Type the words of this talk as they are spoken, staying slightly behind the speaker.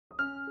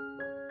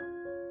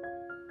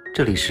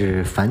这里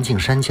是梵净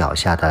山脚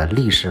下的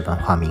历史文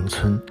化名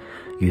村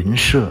云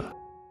舍，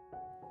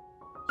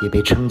也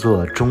被称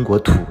作中国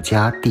土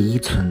家第一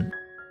村。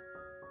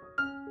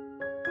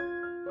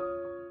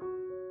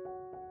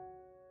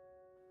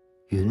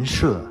云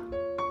舍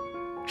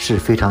是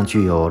非常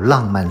具有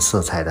浪漫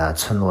色彩的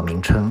村落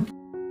名称，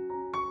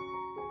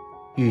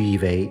寓意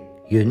为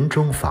云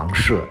中房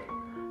舍，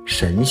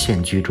神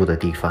仙居住的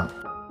地方。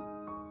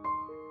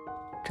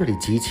这里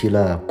集齐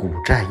了古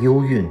寨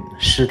幽韵、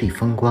湿地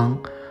风光、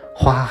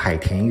花海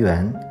田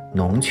园、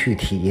农趣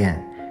体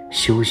验、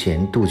休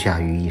闲度假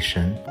于一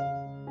身，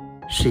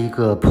是一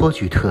个颇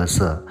具特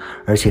色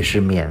而且是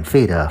免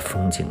费的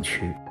风景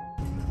区。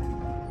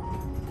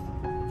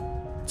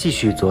继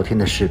续昨天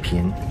的视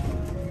频，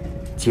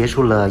结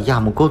束了亚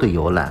木沟的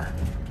游览，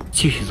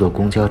继续坐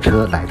公交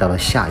车来到了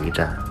下一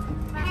站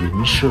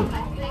云舍。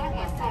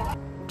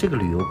这个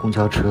旅游公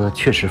交车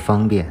确实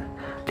方便，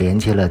连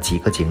接了几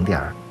个景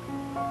点。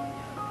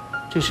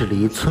这是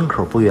离村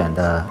口不远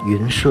的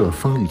云舍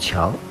风雨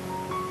桥，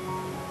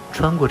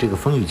穿过这个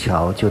风雨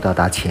桥就到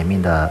达前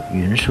面的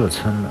云舍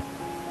村了。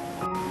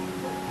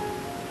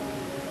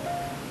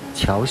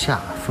桥下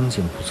风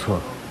景不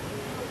错，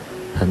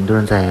很多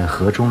人在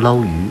河中捞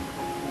鱼。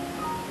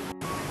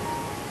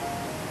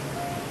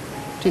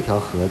这条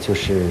河就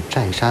是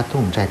寨沙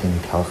洞寨的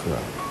那条河，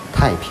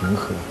太平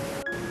河。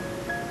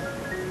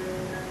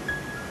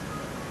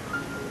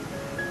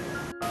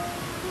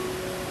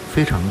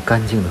非常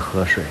干净的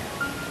河水。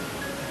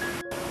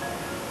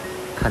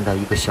看到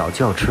一个小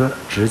轿车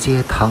直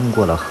接趟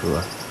过了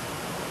河。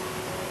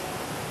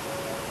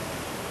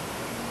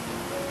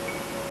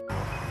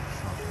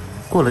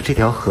过了这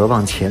条河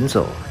往前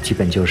走，基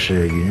本就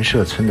是云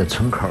舍村的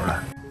村口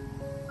了。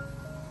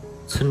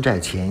村寨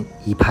前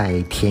一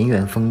派田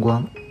园风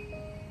光。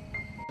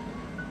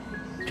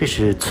这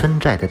是村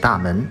寨的大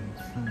门，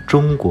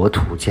中国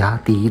土家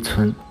第一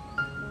村。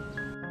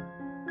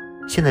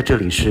现在这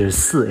里是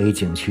4A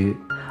景区，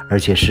而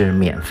且是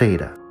免费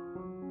的。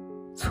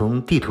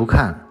从地图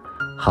看，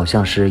好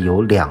像是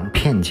有2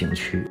片景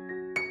区。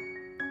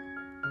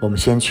我们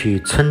先去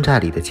村寨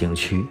里的景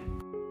区。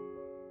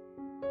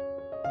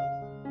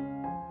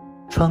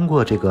穿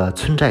过这个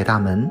村寨大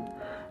门，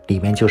里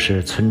面就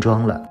是村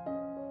庄了。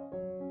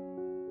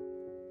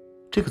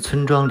这个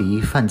村庄离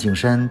梵净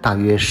山大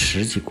约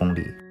10几公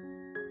里。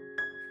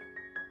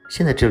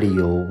现在这里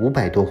有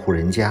500多户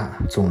人家，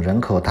总人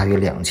口大约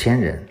2000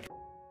人。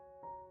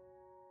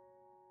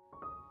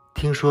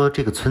听说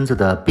这个村子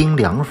的冰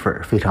凉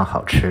粉非常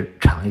好吃，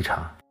尝一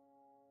尝。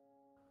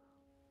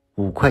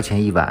5块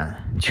钱一碗，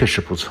确实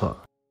不错。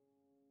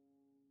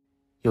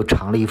又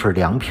尝了一份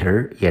凉皮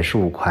儿，也是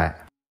5块。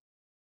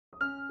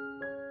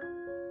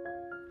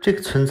这个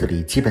村子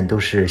里基本都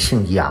是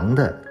姓杨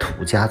的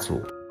土家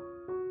族，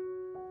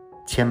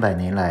千百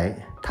年来，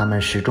他们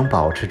始终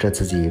保持着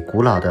自己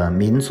古老的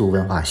民族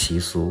文化习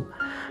俗，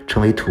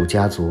成为土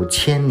家族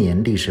1000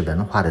年历史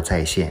文化的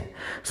再现，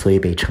所以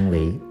被称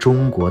为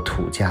中国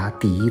土家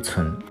第一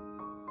村。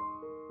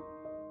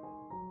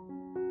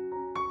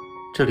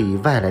这里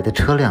外来的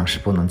车辆是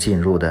不能进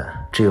入的，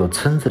只有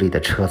村子里的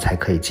车才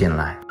可以进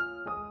来。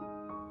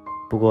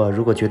不过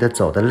如果觉得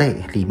走得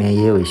累，里面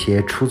也有一些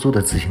出租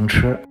的自行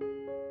车。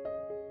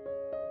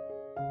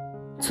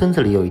村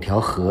子里有一条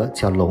河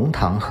叫龙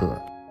塘河，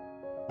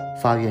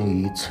发源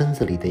于村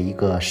子里的一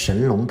个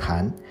神龙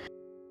潭。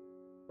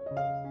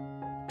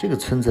这个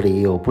村子里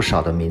也有不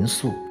少的民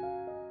宿。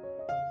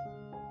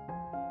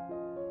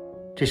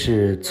这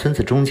是村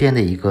子中间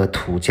的一个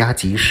土家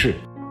集市。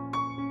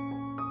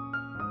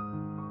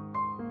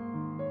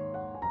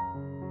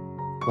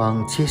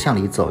往街巷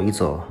里走一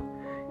走，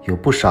有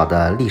不少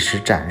的历史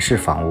展示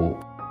房屋。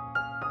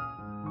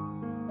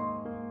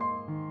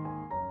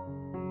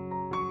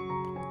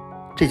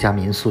这家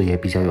民宿也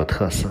比较有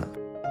特色。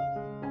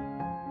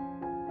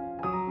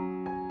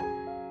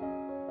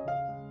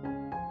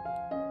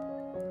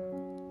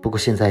不过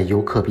现在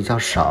游客比较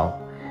少，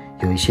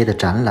有一些的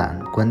展览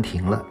关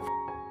停了。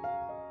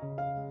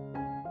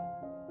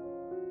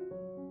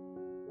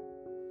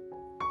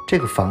这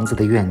个房子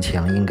的院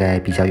墙应该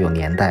比较有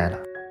年代了。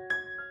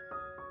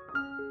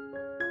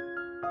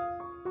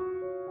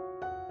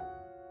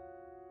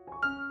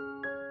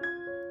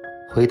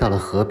回到了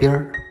河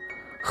边，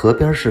河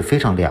边是非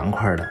常凉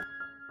快的。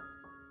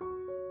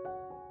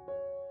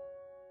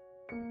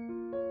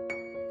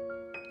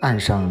岸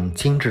上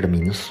精致的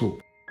民宿。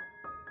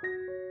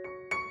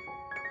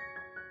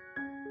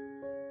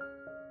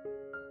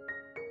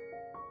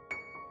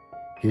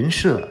云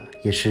舍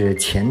也是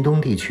黔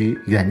东地区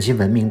远近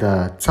闻名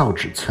的造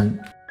纸村，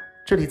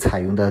这里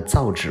采用的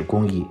造纸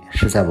工艺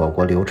是在我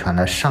国流传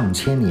了上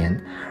千年，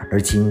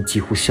而今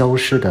几乎消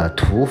失的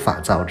土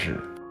法造纸。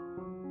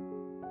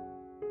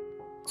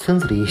村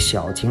子里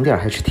小景点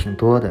还是挺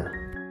多的，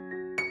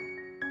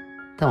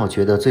但我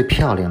觉得最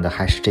漂亮的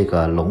还是这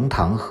个龙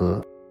塘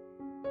河。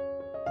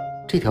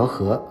这条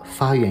河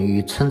发源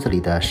于村子里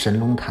的神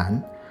龙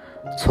潭，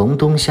从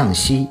东向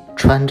西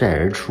穿寨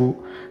而出，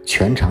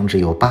全长只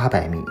有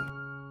800米，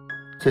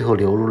最后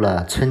流入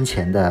了村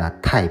前的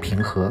太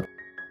平河。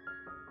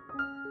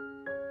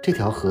这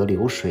条河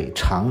流水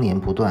常年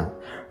不断，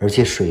而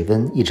且水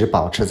温一直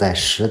保持在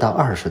10到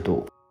20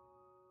度。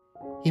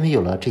因为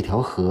有了这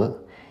条河，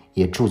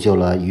也铸就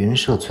了云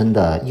舍村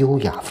的优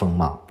雅风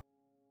貌。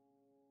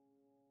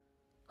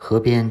河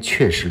边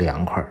确实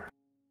凉快，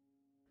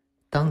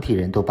当地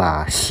人都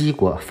把西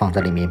瓜放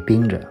在里面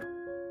冰着。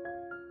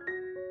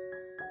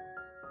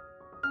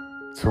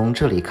从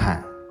这里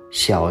看，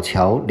小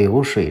桥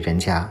流水人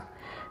家，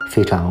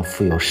非常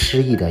富有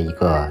诗意的一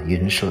个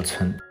云舍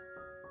村。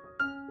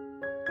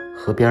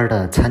河边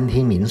的餐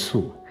厅民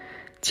宿，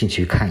进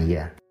去看一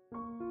眼，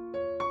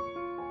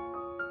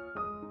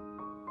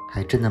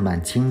还真的蛮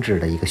精致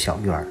的一个小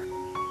院儿。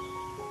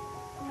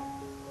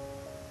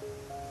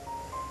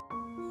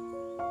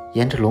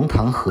沿着龙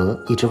塘河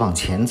一直往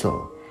前走，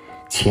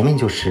前面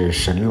就是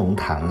神龙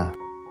潭了。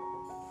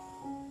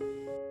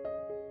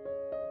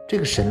这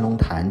个神龙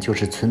潭就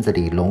是村子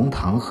里龙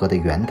塘河的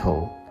源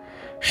头，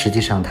实际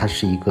上它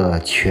是一个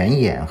泉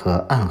眼和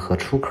暗河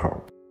出口。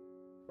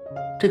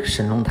这个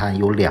神龙潭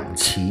有2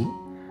奇，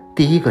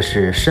第一个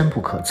是深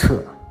不可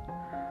测，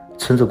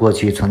村子过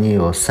去曾经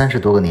有30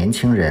多个年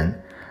轻人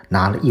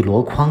拿了1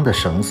箩筐的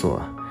绳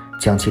索，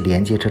将其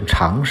连接成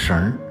长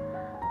绳，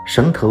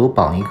绳头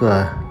绑一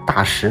个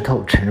大石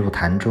头沉入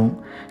潭中，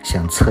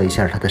想测一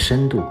下它的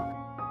深度，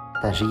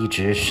但是一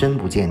直深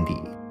不见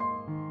底。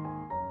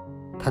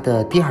它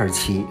的第2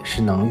期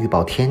是能预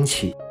报天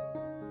气，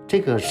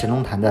这个神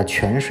龙潭的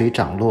泉水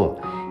涨落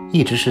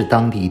一直是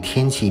当地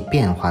天气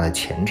变化的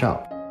前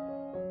兆，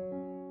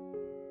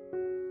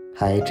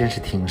还真是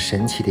挺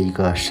神奇的一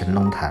个神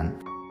龙潭。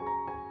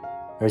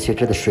而且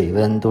这的水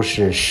温都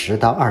是10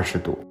到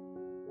20度，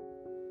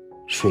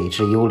水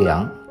质优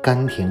良，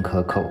甘甜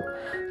可口，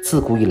自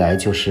古以来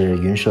就是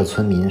云舍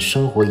村民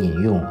生活饮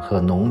用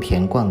和农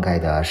田灌溉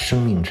的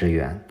生命之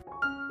源。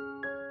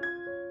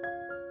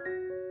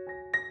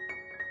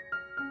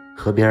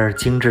河边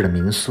精致的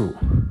民宿，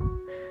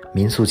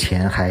民宿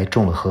前还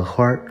种了荷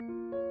花。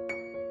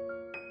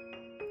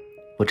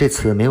我这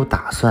次没有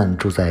打算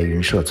住在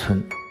云舍村，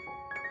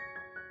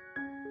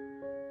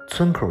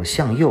村口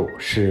向右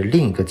是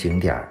另一个景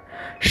点，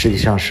实际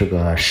上是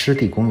个湿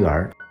地公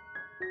园。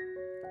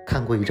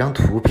看过一张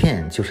图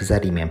片，就是在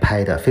里面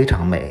拍的，非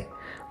常美，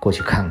过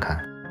去看看。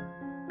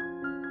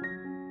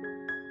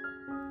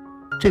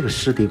这个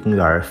湿地公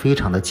园非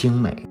常的精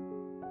美，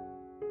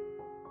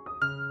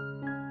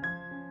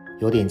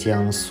有点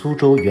将苏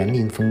州园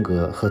林风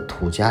格和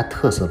土家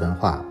特色文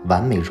化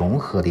完美融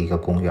合的一个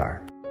公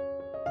园。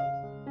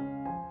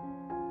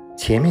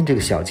前面这个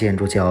小建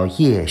筑叫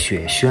夜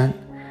雪轩，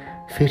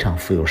非常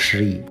富有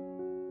诗意。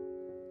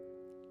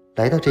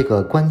来到这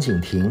个观景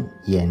亭，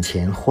眼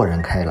前豁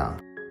然开朗。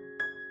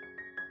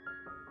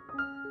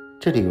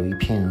这里有一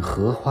片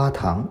荷花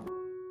塘，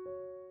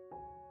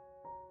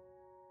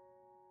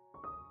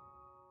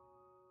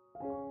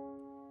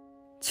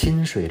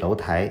清水楼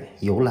台，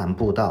游览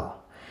步道，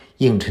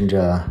映衬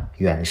着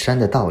远山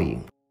的倒影。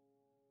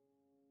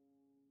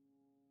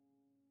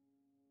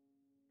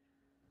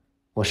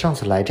我上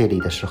次来这里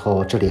的时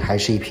候，这里还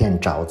是一片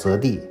沼泽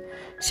地，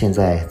现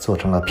在做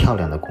成了漂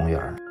亮的公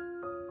园。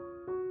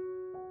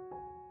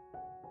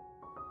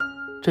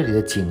这里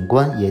的景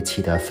观也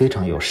起得非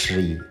常有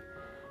诗意，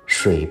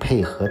水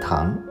配荷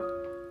塘，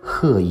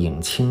鹤影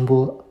清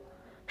波，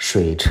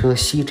水车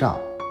夕照，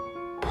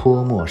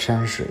泼墨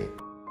山水。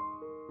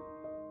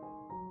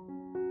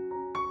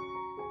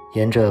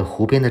沿着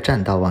湖边的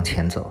栈道往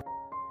前走，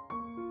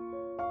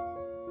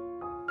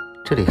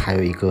这里还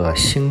有一个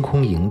星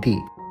空营地。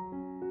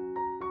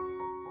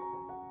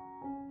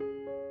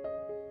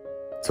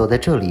走在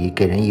这里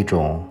给人一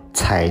种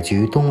采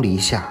菊东篱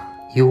下，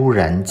悠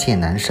然见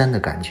南山的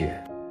感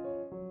觉。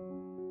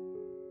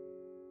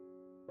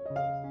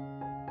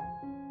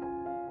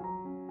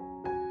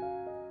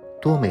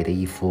多美的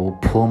一幅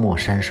泼墨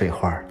山水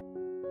画。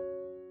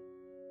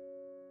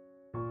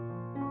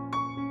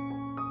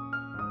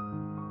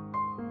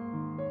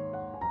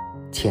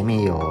前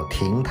面有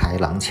亭台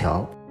廊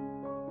桥，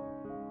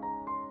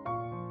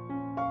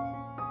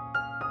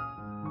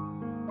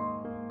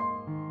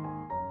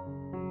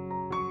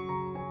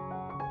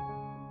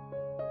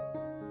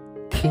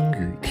听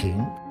雨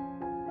亭，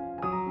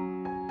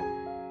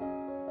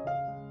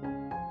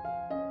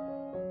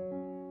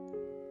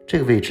这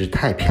个位置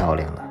太漂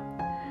亮了。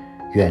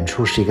远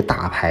处是一个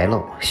大牌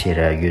楼，写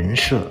着云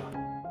舍。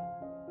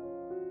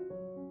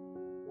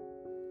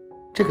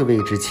这个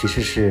位置其实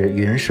是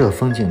云舍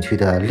风景区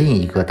的另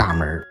一个大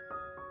门。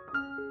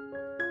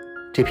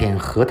这片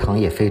荷塘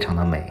也非常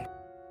的美，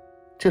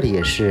这里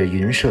也是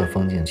云舍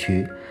风景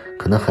区，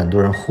可能很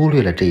多人忽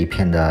略了这一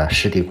片的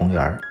湿地公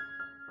园。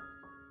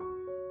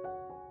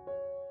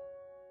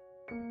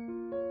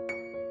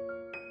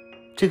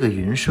这个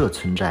云舍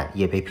村寨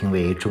也被评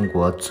为中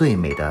国最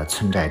美的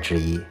村寨之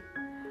一，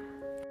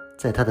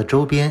在它的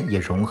周边也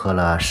融合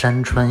了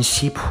山川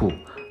溪瀑、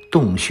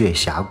洞穴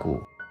峡谷，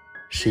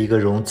是一个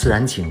融自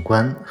然景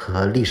观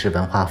和历史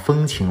文化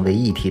风情为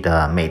一体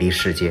的美丽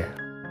世界。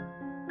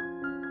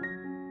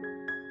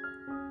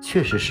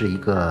确实是一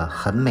个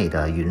很美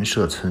的云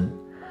舍村，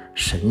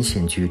神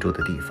仙居住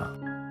的地方。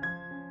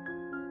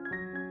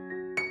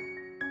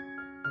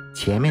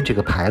前面这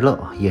个牌楼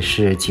也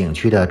是景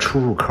区的出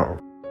入口，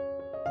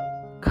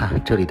看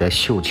这里的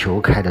绣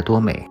球开得多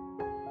美。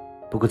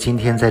不过今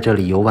天在这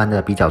里游玩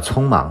的比较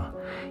匆忙，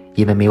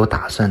因为没有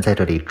打算在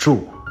这里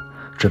住，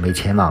准备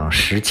前往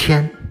石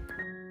阡。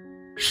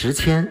石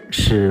阡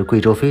是贵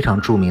州非常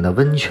著名的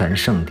温泉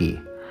胜地，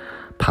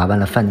爬完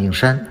了梵净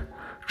山，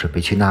准备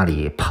去那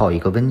里泡一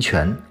个温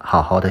泉，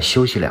好好的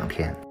休息2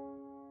天。